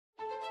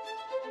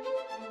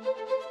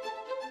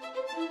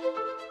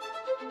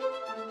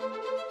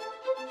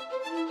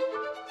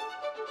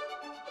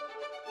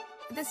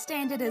The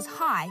standard is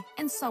high,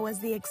 and so is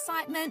the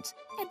excitement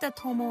at the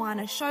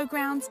Tomoana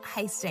Showgrounds,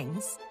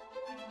 Hastings.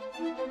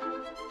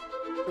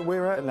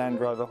 We're at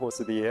Land Rover Horse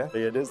of the Year.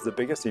 It is the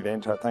biggest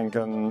event, I think,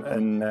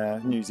 in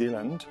New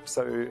Zealand.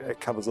 So it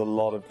covers a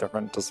lot of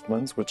different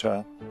disciplines, which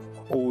are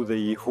all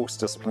the horse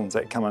disciplines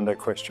that come under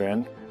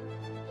equestrian.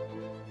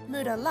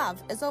 Mura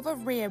Love is of a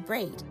rare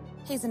breed.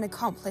 He's an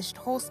accomplished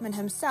horseman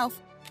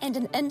himself and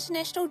an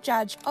international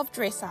judge of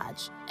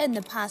dressage. In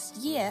the past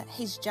year,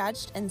 he's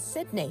judged in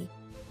Sydney,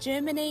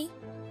 Germany,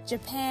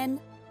 Japan,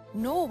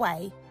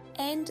 Norway,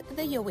 and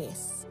the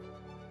US.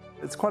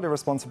 It's quite a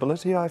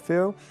responsibility, I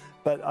feel,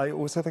 but I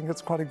also think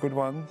it's quite a good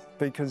one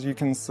because you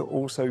can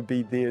also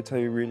be there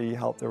to really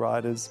help the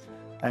riders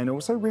and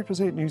also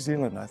represent New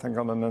Zealand, I think,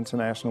 on an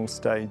international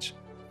stage.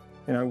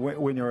 You know,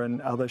 when you're in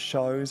other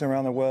shows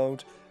around the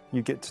world,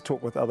 you get to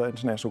talk with other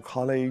international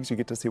colleagues, you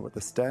get to see what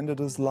the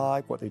standard is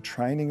like, what their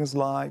training is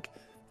like.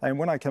 And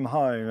when I come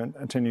home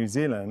to New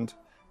Zealand,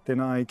 then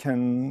I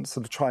can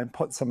sort of try and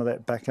put some of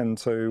that back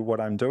into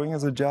what I'm doing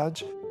as a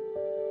judge.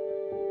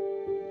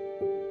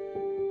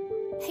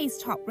 He's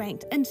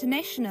top-ranked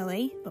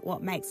internationally, but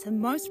what makes him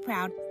most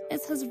proud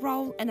is his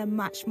role in a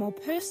much more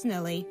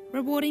personally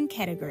rewarding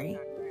category.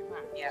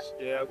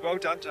 Yeah, well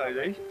done,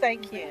 Tony.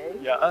 Thank you.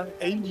 Yeah,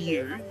 and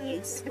you.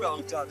 Yes, well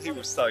done. He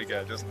was so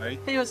good, wasn't he?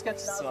 He was good.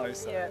 So.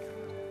 Yeah.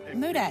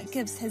 Mura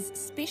gives his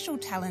special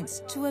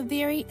talents to a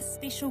very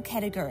special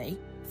category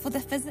for the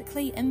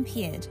physically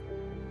impaired.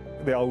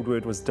 The old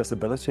word was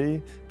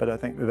disability, but I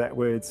think that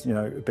word's,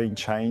 being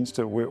changed.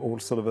 We're all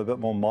sort of a bit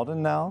more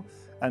modern now.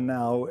 And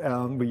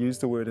now we use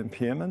the word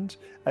impairment,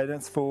 and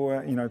it's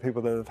for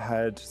people that have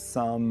had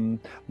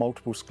some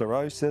multiple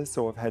sclerosis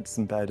or have had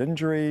some bad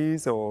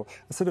injuries or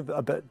are sort of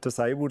a bit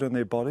disabled in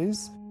their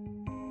bodies.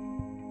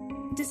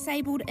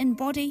 Disabled in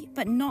body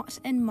but not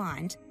in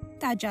mind,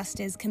 they're just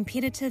as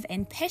competitive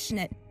and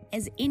passionate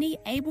as any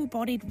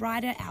able-bodied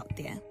rider out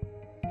there.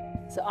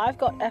 So I've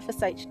got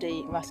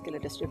FSHD muscular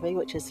dystrophy,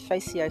 which is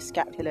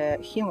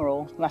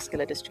facioscapulohumeral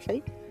muscular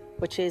dystrophy,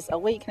 which is a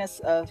weakness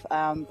of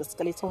the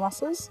skeletal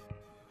muscles.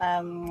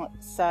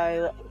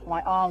 So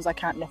my arms, I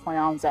can't lift my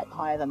arms up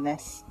higher than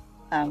this.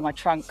 My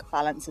trunk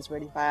balance is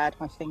really bad.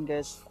 My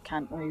fingers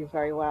can't move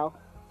very well.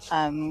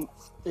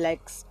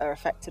 Legs are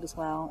affected as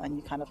well, and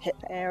you kind of hip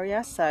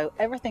area. So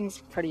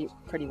everything's pretty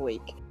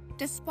weak.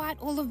 Despite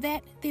all of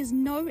that, there's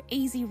no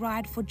easy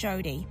ride for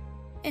Jodie.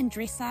 In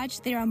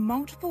dressage, there are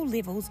multiple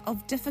levels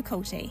of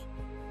difficulty.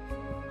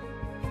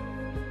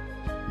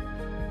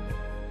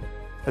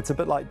 It's a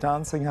bit like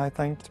dancing, I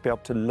think, to be able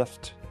to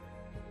lift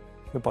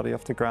the body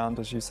off the ground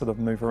as you sort of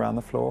move around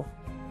the floor.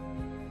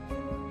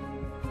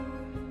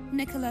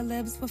 Nicola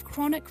lives with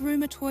chronic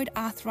rheumatoid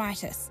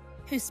arthritis,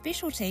 whose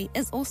specialty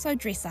is also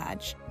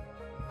dressage.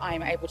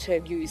 I'm able to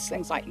use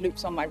things like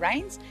loops on my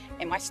reins,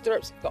 and my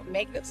stirrups have got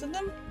magnets in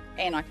them,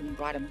 and I can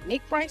ride a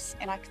neck brace,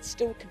 and I can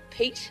still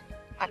compete.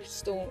 I can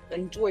still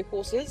enjoy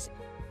horses.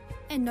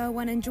 And no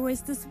one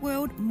enjoys this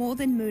world more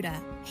than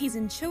Mura. He's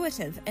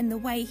intuitive in the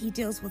way he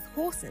deals with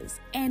horses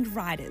and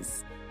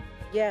riders.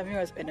 Yeah,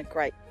 Mura's been a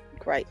great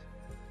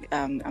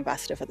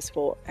ambassador for the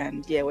sport,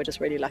 and yeah, we're just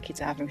really lucky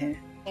to have him here.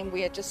 And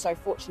we are just so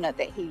fortunate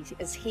that he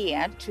is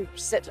here to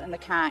sit in the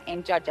car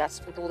and judge us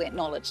with all that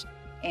knowledge.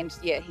 And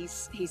yeah,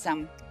 he's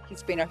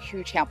been a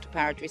huge help to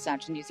Para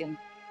Dressage in New Zealand.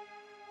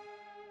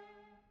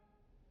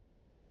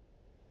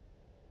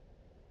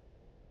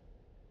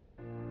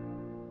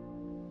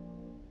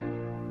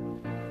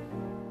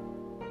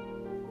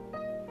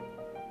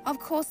 Of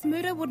course,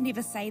 Mura would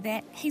never say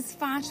that. He's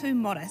far too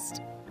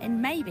modest.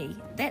 And maybe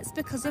that's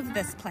because of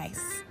this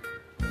place.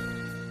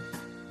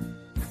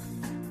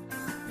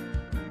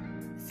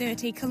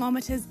 30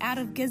 kilometres out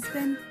of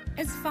Gisborne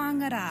is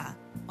Whāngārā,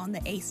 on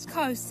the east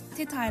coast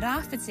to Tai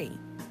Rawhiti.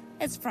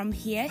 It's from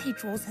here he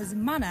draws his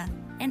mana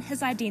and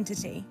his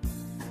identity.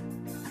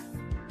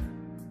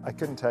 I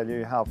couldn't tell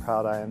you how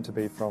proud I am to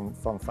be from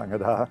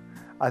Whāngārā.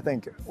 I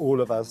think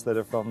all of us that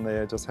are from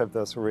there just have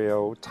this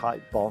real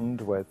tight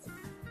bond with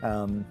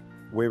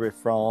where we're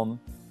from,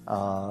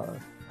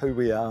 who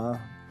we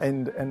are,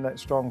 and that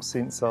strong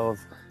sense of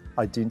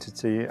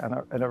identity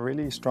and a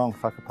really strong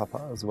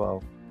whakapapa as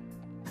well.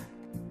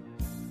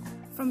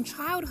 From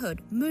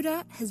childhood,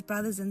 Mura, his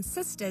brothers and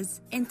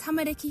sisters, and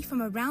tamariki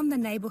from around the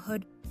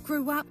neighbourhood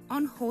grew up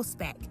on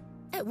horseback.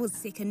 It was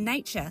second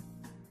nature.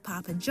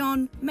 Papa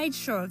John made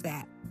sure of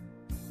that.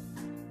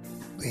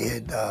 We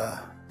had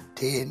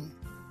 10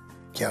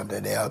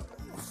 counted out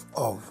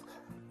of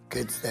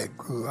kids that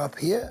grew up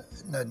here,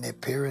 and their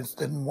parents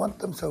didn't want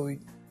them, so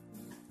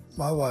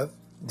my wife,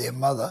 their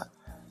mother,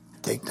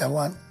 take that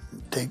one.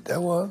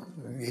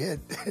 We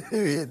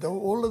had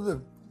all of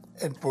them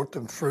and brought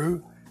them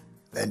through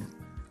and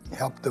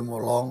helped them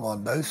along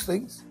on those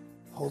things,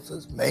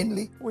 horses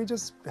mainly. We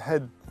just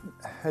had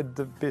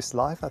the best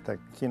life, I think.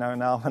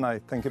 Now when I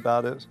think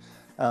about it,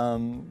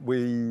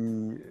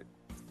 we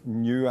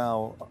knew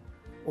our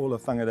all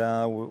of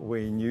Whāngārā,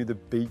 we knew the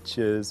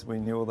beaches, we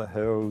knew all the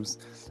hills.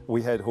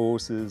 We had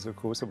horses, of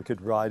course, so we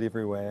could ride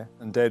everywhere.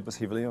 And Dad was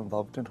heavily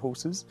involved in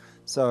horses.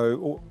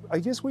 So I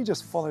guess we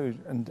just followed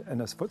in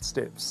his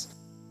footsteps.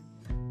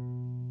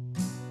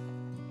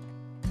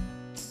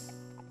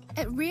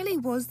 It really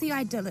was the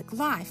idyllic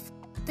life,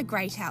 the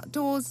great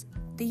outdoors,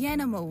 the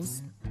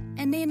animals,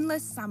 an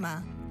endless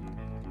summer.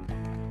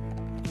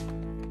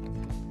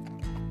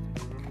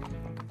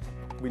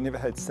 We never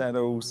had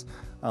saddles.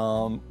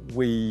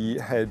 We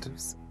had,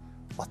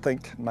 I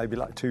think, maybe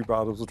like 2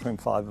 bridles between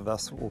 5 of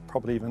us, or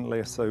probably even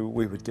less. So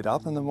we would get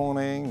up in the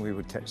morning, we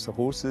would catch the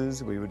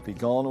horses, we would be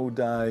gone all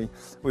day,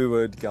 we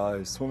would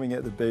go swimming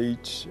at the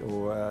beach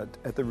or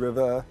at the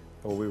river,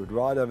 or we would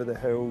ride over the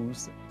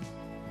hills.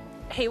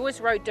 He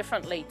always rode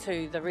differently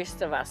to the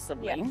rest of us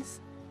siblings.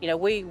 You know,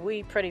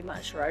 we pretty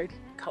much rode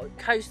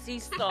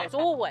coasty styles,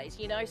 always,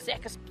 you know,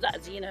 sack of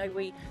spuds, you know,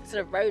 we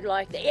sort of rode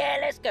like that, yeah,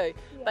 let's go. Yeah.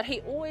 But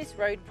he always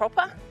rode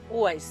proper,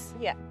 always.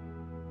 Yeah.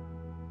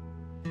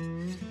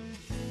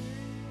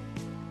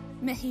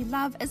 Mihi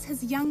Love is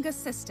his younger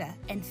sister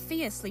and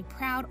fiercely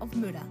proud of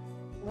Mura.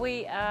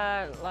 We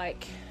are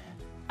like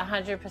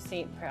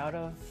 100% proud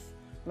of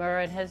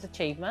Mura and his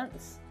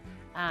achievements.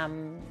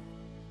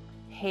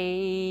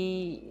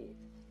 He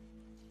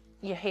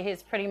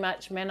has pretty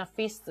much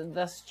manifested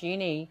this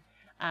journey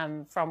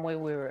from where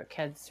we were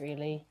kids,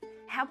 really.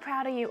 How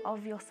proud are you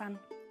of your son?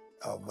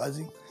 Oh,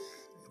 buzzing,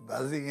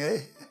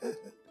 eh?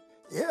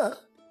 Yeah.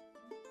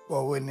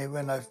 Well,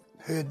 when I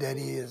heard that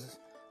he is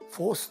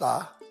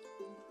 4-star,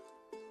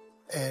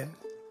 and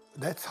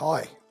that's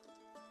high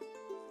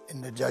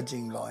in the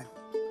judging line.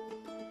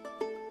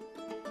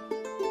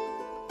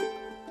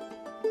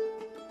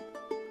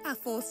 A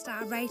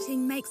 4-star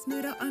rating makes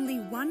Mura only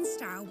 1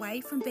 star away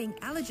from being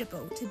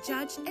eligible to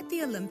judge at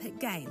the Olympic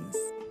Games.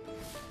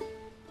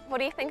 What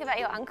do you think about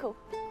your uncle?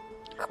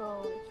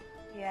 Cool.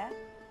 Yeah?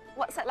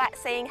 What's it like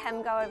seeing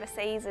him go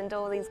overseas and do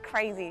all these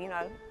crazy, you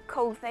know,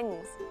 cool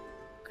things?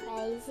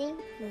 Crazy?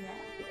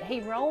 Yeah. He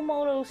role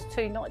models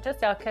to not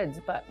just our kids,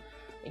 but,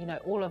 you know,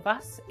 all of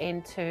us,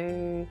 and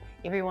to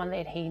everyone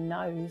that he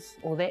knows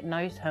or that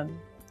knows him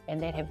and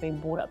that have been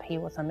brought up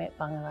here with him at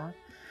Whāngārā,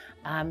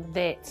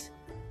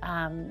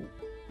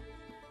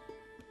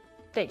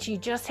 that you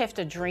just have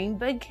to dream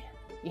big.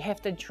 You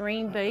have to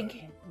dream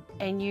big,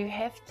 and you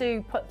have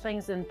to put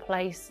things in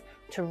place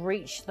to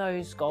reach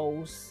those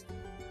goals,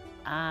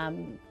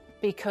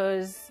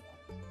 because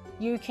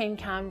you can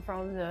come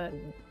from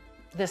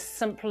the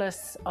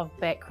simplest of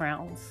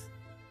backgrounds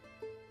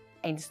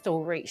and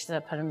still reach the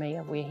epitome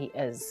of where he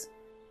is.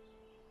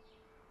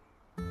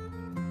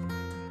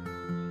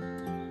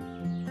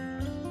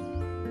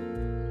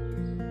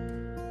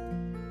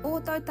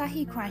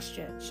 Ōtautahi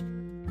Christchurch.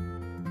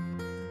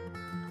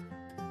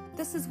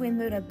 This is where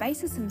Mura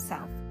bases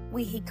himself,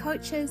 where he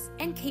coaches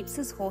and keeps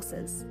his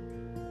horses.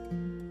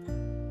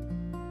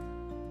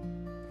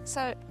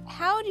 So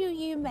how do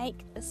you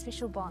make a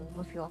special bond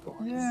with your horse?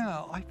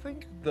 Yeah, I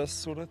think this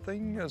sort of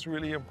thing is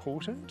really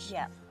important.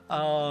 Yeah.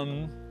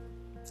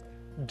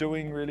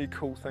 Doing really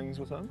cool things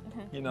with him,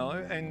 you know,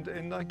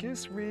 and I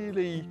guess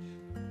really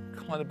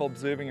kind of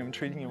observing him,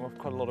 treating him with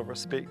quite a lot of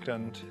respect,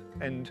 and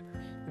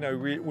you know,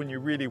 when you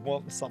really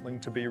want something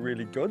to be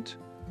really good,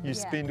 you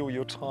spend all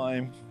your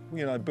time,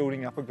 you know,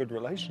 building up a good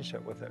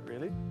relationship with it,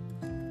 really.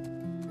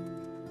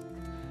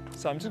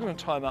 So I'm just going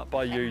to tie him up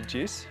by you,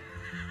 Jess.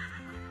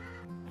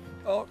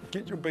 Oh,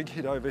 get your big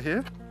head over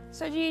here.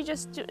 So do you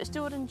just do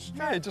it in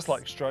strokes? Yeah, just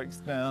like strokes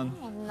down.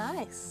 Oh,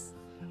 nice.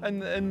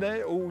 And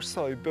that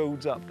also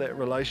builds up that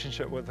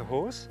relationship with the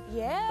horse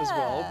as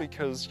well,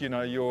 because, you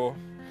know, you're,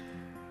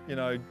 you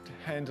know,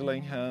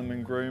 handling him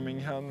and grooming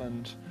him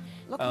and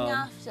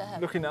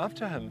Looking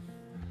after him.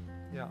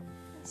 Yeah.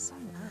 That's so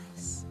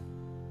nice.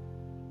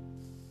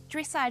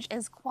 Dressage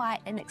is quite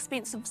an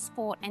expensive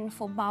sport, and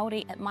for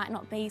Māori it might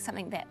not be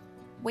something that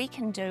we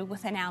can do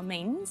within our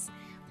means.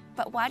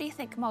 But why do you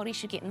think Māori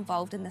should get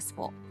involved in this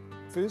sport?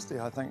 Firstly,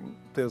 I think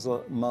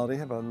Māori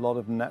have a lot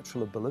of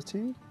natural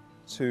ability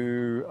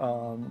to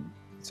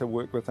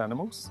work with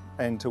animals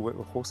and to work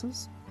with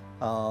horses,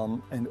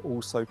 and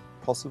also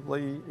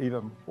possibly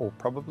even, or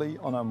probably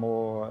on a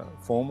more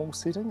formal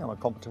setting, on a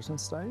competition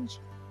stage.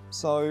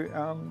 So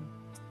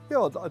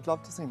yeah, I'd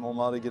love to see more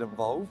Māori get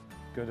involved.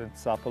 Good, and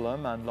supple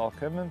him, unlock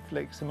him and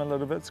flex him a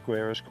little bit,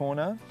 squarish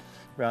corner,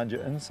 round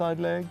your inside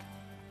leg.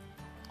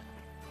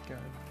 Good,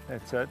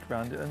 that's it,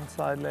 round your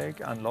inside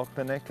leg, unlock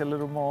the neck a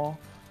little more.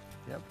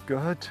 Yep,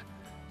 good.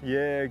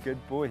 Yeah, good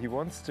boy. He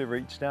wants to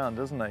reach down,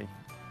 doesn't he?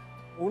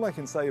 All I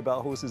can say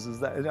about horses is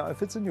that, you know,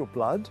 if it's in your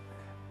blood,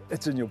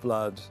 it's in your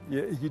blood.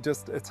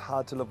 It's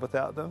hard to live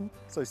without them.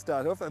 So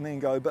start off and then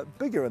go a bit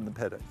bigger in the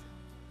paddock.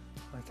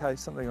 Okay,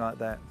 something like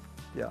that.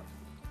 Yeah.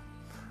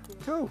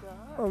 Cool.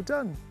 Well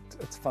done.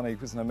 It's funny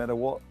because no matter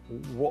what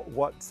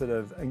sort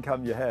of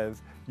income you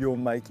have, you'll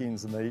make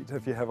ends meet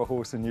if you have a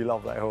horse and you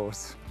love that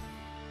horse.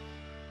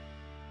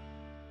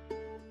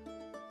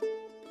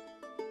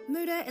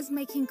 Mura is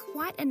making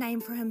quite a name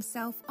for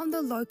himself on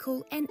the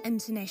local and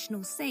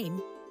international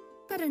scene.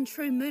 But in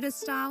true Mura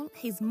style,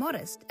 he's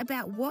modest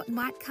about what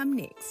might come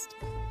next.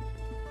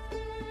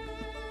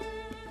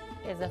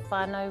 As a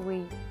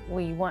whānau,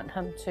 we want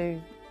him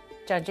to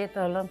judge at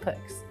the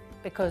Olympics,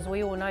 because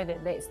we all know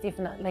that that's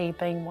definitely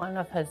been one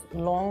of his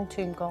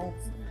long-term goals.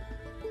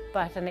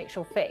 But in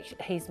actual fact,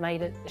 he's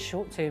made it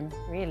short-term,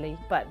 really.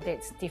 But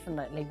that's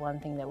definitely one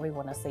thing that we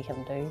want to see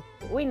him do.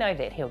 We know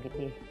that he'll get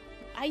there.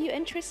 Are you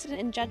interested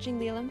in judging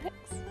the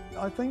Olympics?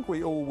 I think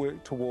we all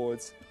work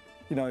towards,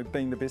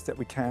 being the best that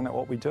we can at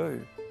what we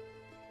do.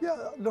 Yeah,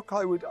 look,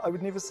 I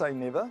would never say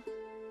never.